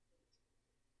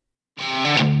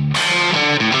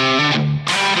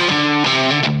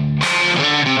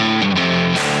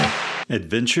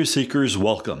Adventure Seekers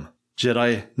welcome.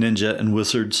 Jedi, Ninja, and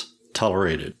Wizards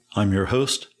tolerated. I'm your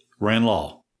host, Rand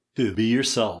Law. To be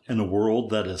yourself in a world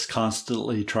that is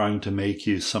constantly trying to make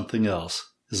you something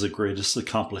else is the greatest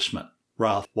accomplishment.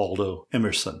 Ralph Waldo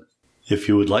Emerson. If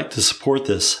you would like to support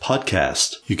this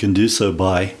podcast, you can do so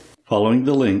by following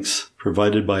the links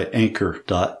provided by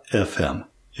Anchor.fm.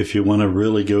 If you want to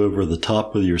really go over the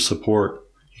top with your support,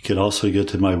 you can also go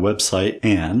to my website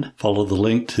and follow the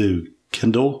link to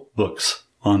Kindle books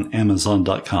on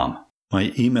Amazon.com.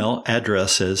 My email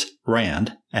address is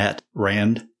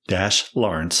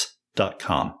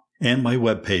rand@rand-lawrence.com. And my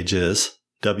webpage is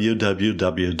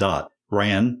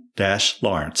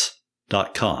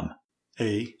www.rand-lawrence.com.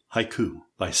 A haiku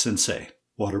by Sensei.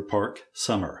 Water Park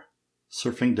Summer.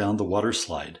 Surfing down the water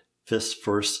slide. Fist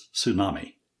first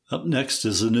tsunami. Up next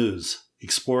is the news.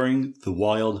 Exploring the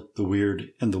wild, the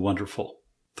weird, and the wonderful.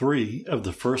 3 of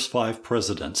the first 5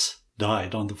 presidents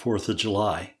died on the 4th of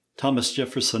July. Thomas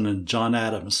Jefferson and John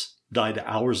Adams died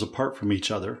hours apart from each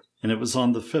other, and it was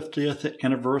on the 50th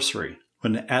anniversary.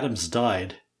 When Adams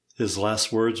died, his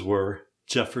last words were,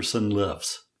 "Jefferson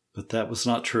lives." But that was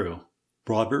not true.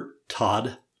 Robert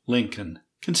Todd Lincoln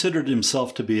considered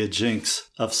himself to be a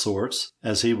jinx of sorts,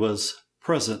 as he was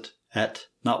present at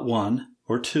not 1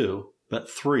 or 2, but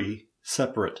 3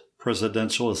 separate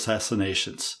presidential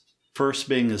assassinations. First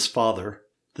being his father,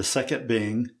 the second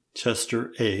being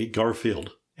Chester A.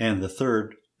 Garfield, and the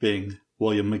third being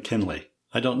William McKinley.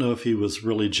 I don't know if he was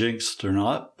really jinxed or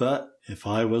not, but if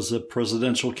I was a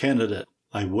presidential candidate,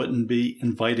 I wouldn't be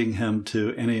inviting him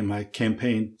to any of my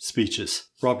campaign speeches.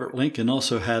 Robert Lincoln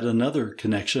also had another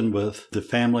connection with the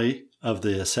family of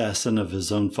the assassin of his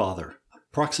own father.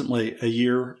 Approximately a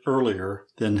year earlier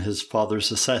than his father's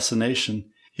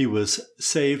assassination, he was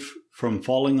saved from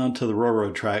falling onto the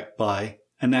railroad track by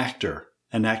an actor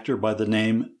by the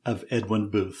name of Edwin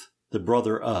Booth, the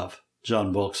brother of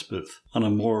John Wilkes Booth. On a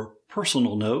more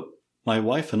personal note, my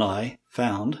wife and I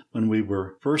found when we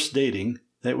were first dating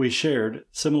that we shared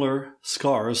similar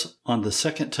scars on the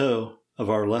second toe of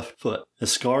our left foot, a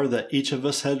scar that each of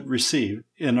us had received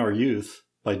in our youth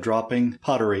by dropping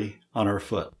pottery on our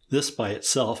foot. This by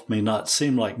itself may not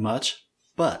seem like much,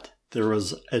 but there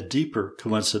was a deeper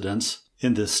coincidence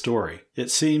in this story.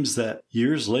 It seems that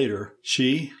years later,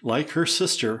 she, like her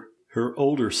sister, her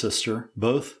older sister,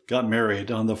 both got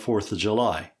married on the 4th of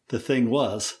July. The thing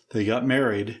was, they got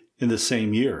married in the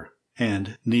same year,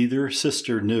 and neither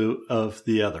sister knew of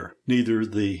the other, neither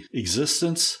the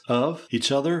existence of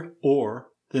each other or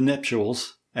the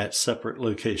nuptials at separate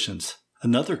locations.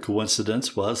 Another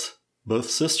coincidence was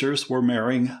both sisters were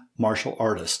marrying martial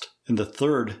artists. And the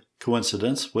third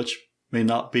coincidence, which may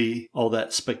not be all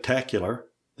that spectacular,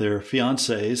 their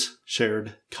fiancés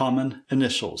shared common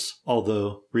initials,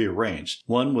 although rearranged.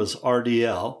 One was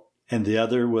RDL and the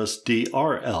other was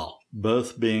DRL,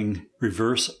 both being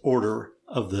reverse order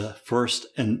of the first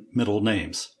and middle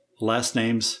names. Last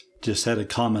names just had a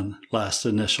common last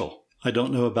initial. I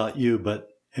don't know about you, but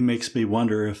it makes me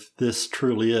wonder if this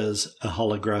truly is a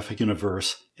holographic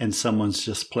universe and someone's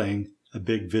just playing a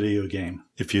big video game.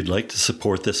 If you'd like to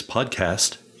support this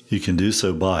podcast, you can do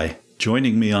so by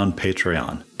joining me on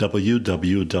Patreon,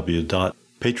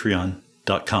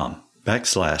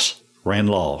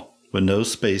 www.patreon.com/RandLaw, with no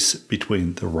space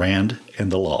between the Rand and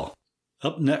the Law.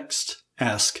 Up next,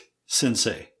 Ask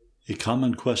Sensei. A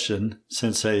common question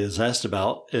Sensei is asked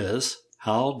about is,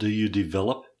 how do you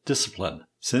develop discipline?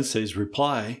 Sensei's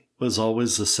reply was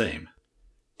always the same.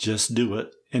 Just do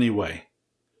it anyway.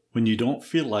 When you don't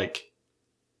feel like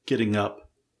getting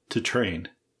up to train,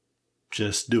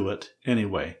 just do it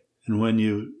anyway. And when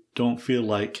you don't feel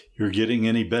like you're getting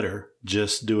any better,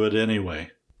 just do it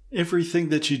anyway. Everything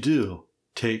that you do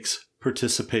takes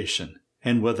participation.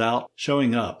 And without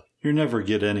showing up, you never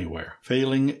get anywhere.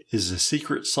 Failing is the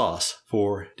secret sauce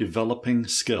for developing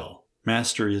skill.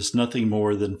 Mastery is nothing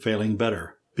more than failing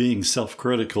better. Being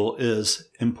self-critical is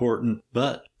important,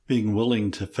 but being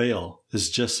willing to fail is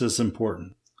just as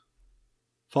important.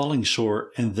 Falling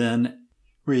short and then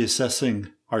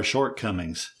reassessing our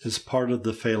shortcomings is part of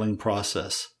the failing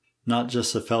process, not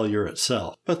just the failure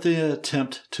itself, but the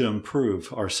attempt to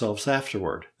improve ourselves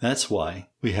afterward. That's why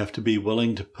we have to be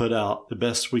willing to put out the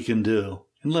best we can do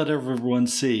and let everyone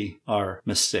see our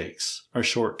mistakes, our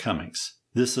shortcomings.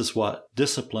 This is what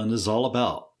discipline is all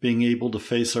about, being able to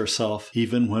face ourselves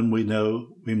even when we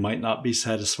know we might not be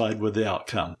satisfied with the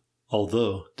outcome.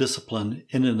 Although discipline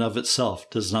in and of itself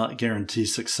does not guarantee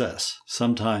success.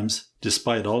 Sometimes,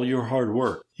 despite all your hard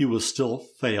work, you will still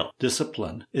fail.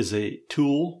 Discipline is a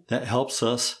tool that helps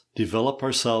us develop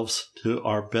ourselves to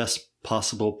our best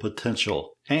possible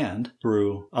potential and,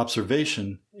 through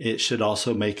observation, it should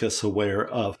also make us aware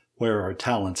of where our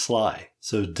talents lie.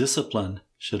 So discipline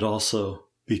should also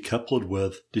be coupled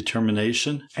with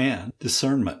determination and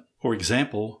discernment. For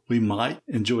example, we might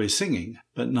enjoy singing,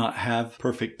 but not have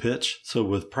perfect pitch. So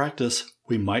with practice,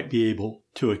 we might be able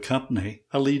to accompany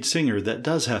a lead singer that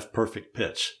does have perfect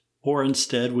pitch. Or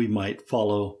instead, we might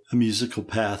follow a musical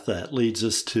path that leads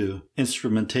us to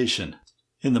instrumentation.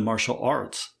 In the martial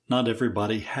arts, not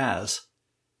everybody has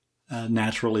a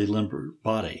naturally limber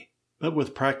body, but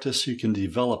with practice, you can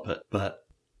develop it. But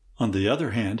on the other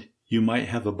hand, you might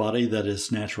have a body that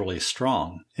is naturally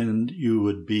strong, and you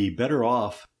would be better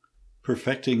off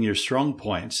perfecting your strong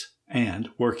points and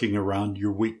working around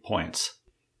your weak points.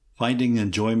 Finding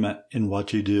enjoyment in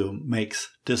what you do makes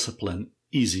discipline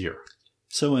easier.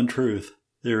 So in truth,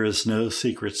 there is no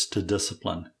secrets to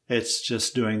discipline. It's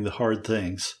just doing the hard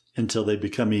things until they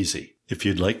become easy. If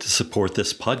you'd like to support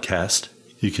this podcast,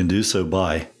 you can do so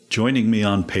by joining me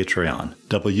on Patreon,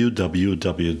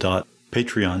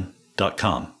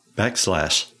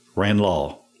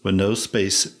 www.patreon.com/RandLaw, with no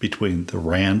space between the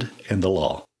Rand and the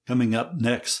law. Coming up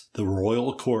next, the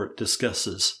Royal Court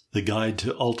discusses the Guide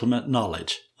to Ultimate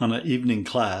Knowledge. On an evening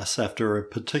class after a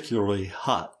particularly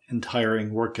hot and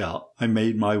tiring workout, I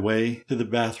made my way to the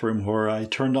bathroom where I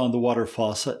turned on the water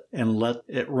faucet and let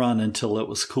it run until it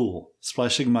was cool.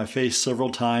 Splashing my face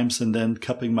several times and then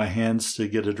cupping my hands to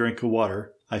get a drink of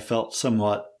water, I felt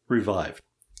somewhat revived.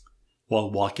 While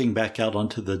walking back out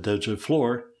onto the dojo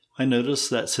floor, I noticed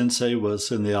that Sensei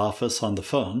was in the office on the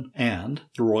phone, and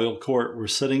the Royal Court were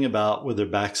sitting about with their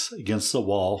backs against the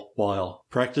wall while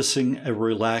practicing a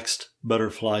relaxed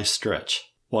butterfly stretch.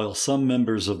 While some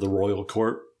members of the Royal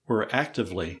Court were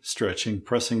actively stretching,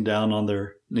 pressing down on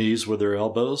their knees with their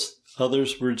elbows,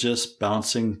 others were just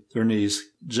bouncing their knees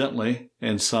gently,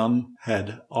 and some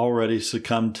had already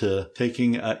succumbed to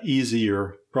taking an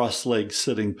easier cross-legged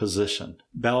sitting position.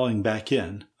 Bowing back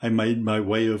in, I made my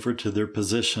way over to their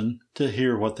position to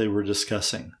hear what they were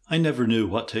discussing. I never knew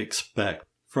what to expect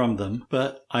from them,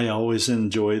 but I always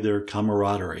enjoy their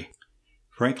camaraderie.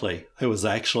 Frankly, I was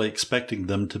actually expecting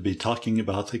them to be talking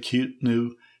about the cute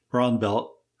new brown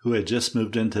belt who had just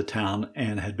moved into town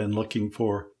and had been looking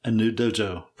for a new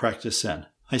dojo practice in.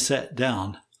 I sat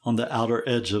down on the outer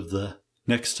edge of the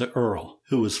next to Earl,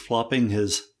 who was flopping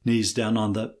his knees down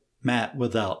on the mat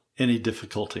without any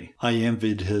difficulty. I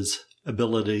envied his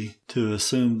ability to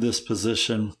assume this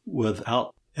position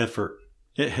without effort.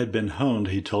 It had been honed,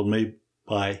 he told me,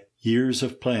 by years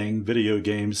of playing video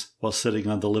games while sitting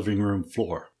on the living room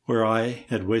floor, where I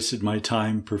had wasted my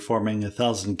time performing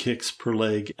 1,000 kicks per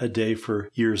leg a day for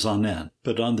years on end.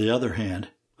 But on the other hand,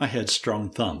 I had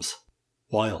strong thumbs,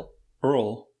 while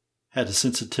Earl had a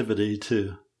sensitivity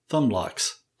to thumb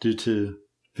locks due to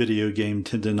video game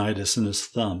tendinitis in his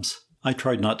thumbs. I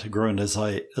tried not to groan as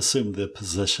I assumed the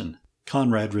position.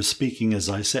 Conrad was speaking as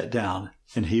I sat down,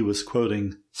 and he was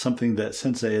quoting something that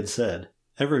Sensei had said.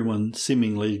 Everyone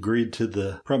seemingly agreed to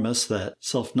the premise that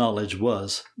self-knowledge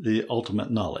was the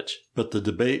ultimate knowledge, but the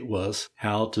debate was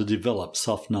how to develop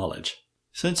self-knowledge.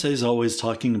 Sensei's always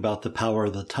talking about the power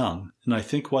of the tongue, and I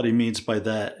think what he means by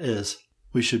that is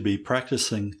we should be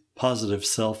practicing positive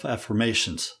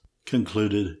self-affirmations,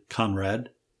 concluded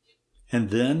Conrad. And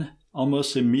then,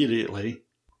 almost immediately,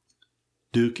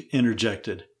 Duke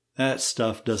interjected, "That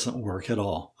stuff doesn't work at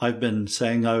all. I've been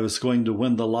saying I was going to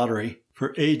win the lottery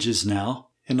for ages now,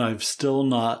 and I've still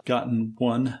not gotten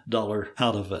 $1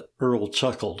 out of it." Earl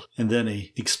chuckled, and then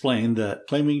he explained that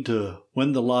claiming to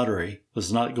win the lottery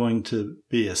was not going to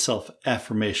be a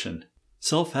self-affirmation.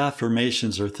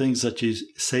 Self-affirmations are things that you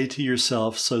say to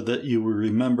yourself so that you will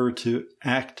remember to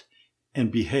act and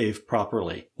behave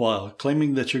properly. While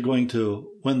claiming that you're going to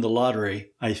win the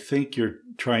lottery, I think you're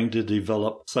trying to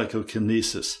develop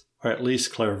psychokinesis, or at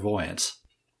least clairvoyance.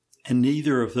 And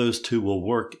neither of those two will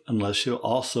work unless you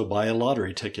also buy a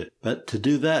lottery ticket. But to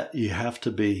do that, you have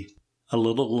to be a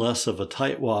little less of a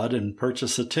tightwad and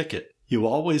purchase a ticket. You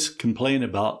always complain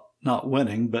about not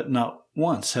winning, but not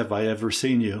once have I ever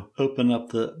seen you open up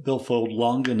the billfold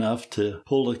long enough to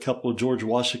pull a couple of George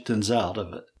Washingtons out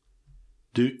of it.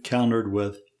 Duke countered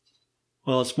with,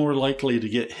 "Well, it's more likely to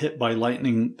get hit by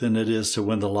lightning than it is to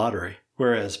win the lottery."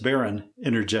 Whereas Barron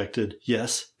interjected,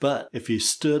 "Yes, but if you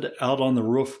stood out on the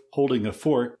roof holding a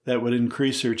fork, that would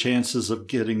increase your chances of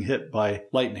getting hit by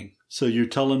lightning. So you're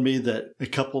telling me that a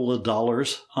couple of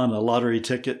dollars on a lottery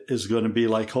ticket is going to be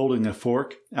like holding a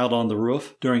fork out on the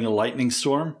roof during a lightning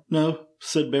storm?" "No,"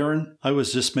 said Barron. "I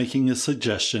was just making a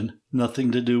suggestion.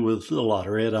 Nothing to do with the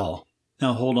lottery at all."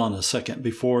 Now hold on a second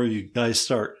before you guys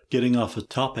start getting off a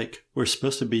topic. We're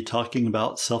supposed to be talking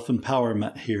about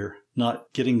self-empowerment here.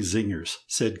 not getting zingers,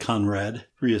 said Conrad,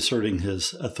 reasserting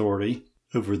his authority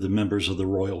over the members of the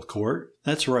royal court.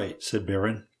 That's right, said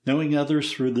Baron. Knowing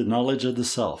others through the knowledge of the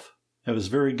self. It was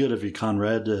very good of you,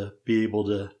 Conrad, to be able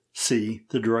to see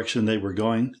the direction they were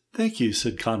going. Thank you,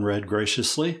 said Conrad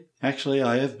graciously. Actually,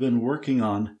 I have been working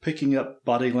on picking up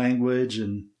body language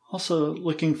and also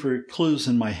looking for clues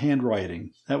in my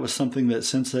handwriting. That was something that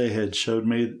Sensei had showed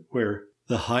me, where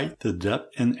the height, the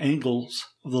depth, and angles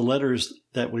of the letters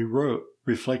that we wrote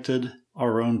reflected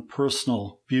our own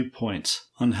personal viewpoints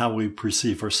on how we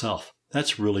perceive ourselves.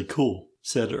 That's really cool,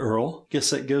 said Earl.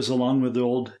 Guess that goes along with the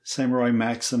old samurai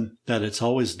maxim that it's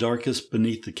always darkest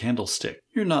beneath the candlestick.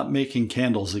 You're not making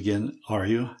candles again, are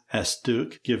you? Asked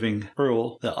Duke, giving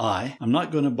Earl the eye. I'm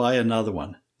not going to buy another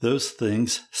one. Those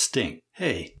things stink.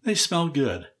 Hey, they smell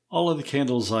good. All of the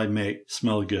candles I make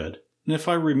smell good. And if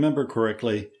I remember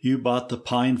correctly, you bought the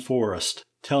pine forest.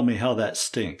 Tell me how that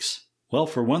stinks. Well,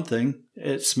 for one thing,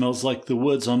 it smells like the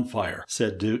wood's on fire,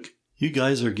 said Duke. You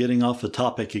guys are getting off the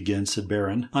topic again, said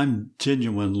Baron. I'm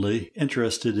genuinely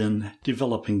interested in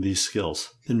developing these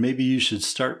skills. Then maybe you should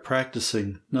start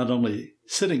practicing not only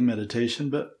sitting meditation,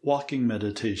 but walking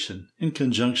meditation in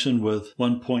conjunction with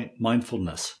one-point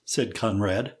mindfulness, said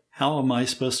Conrad. How am I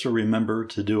supposed to remember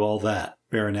to do all that?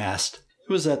 Baron asked.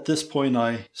 It was at this point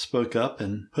I spoke up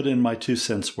and put in my 2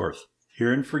 cents worth.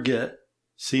 Hear and forget,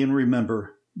 see and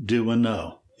remember, do and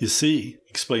know. You see,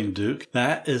 explained Duke,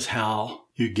 that is how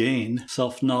you gain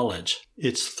self-knowledge.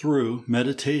 It's through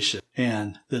meditation.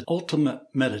 And the ultimate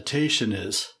meditation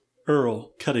is...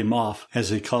 Earl cut him off as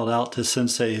he called out to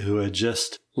Sensei, who had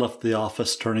just left the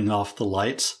office turning off the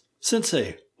lights.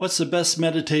 Sensei, what's the best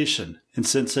meditation? And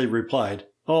Sensei replied,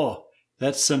 Oh,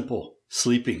 that's simple.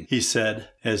 Sleeping, he said,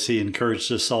 as he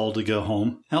encouraged us all to go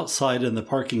home. Outside in the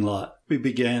parking lot, we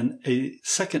began a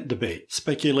second debate,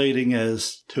 speculating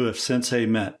as to if Sensei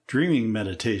meant dreaming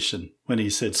meditation when he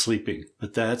said sleeping.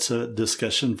 But that's a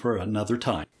discussion for another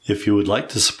time. If you would like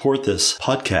to support this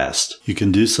podcast, you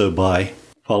can do so by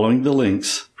following the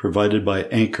links provided by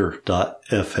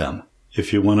Anchor.fm.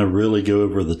 If you want to really go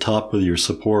over the top with your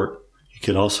support, you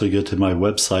can also go to my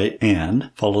website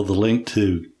and follow the link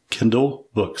to Kindle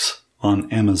books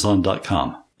on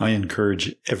Amazon.com. I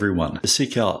encourage everyone to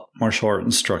seek out martial art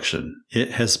instruction.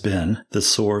 It has been the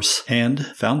source and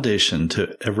foundation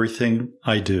to everything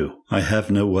I do. I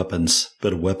have no weapons,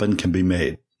 but a weapon can be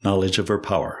made. Knowledge over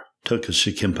power.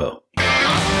 Tokushi Kimpo.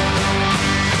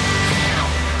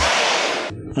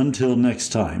 Until next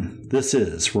time, this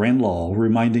is Rand Law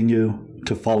reminding you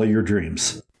to follow your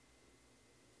dreams.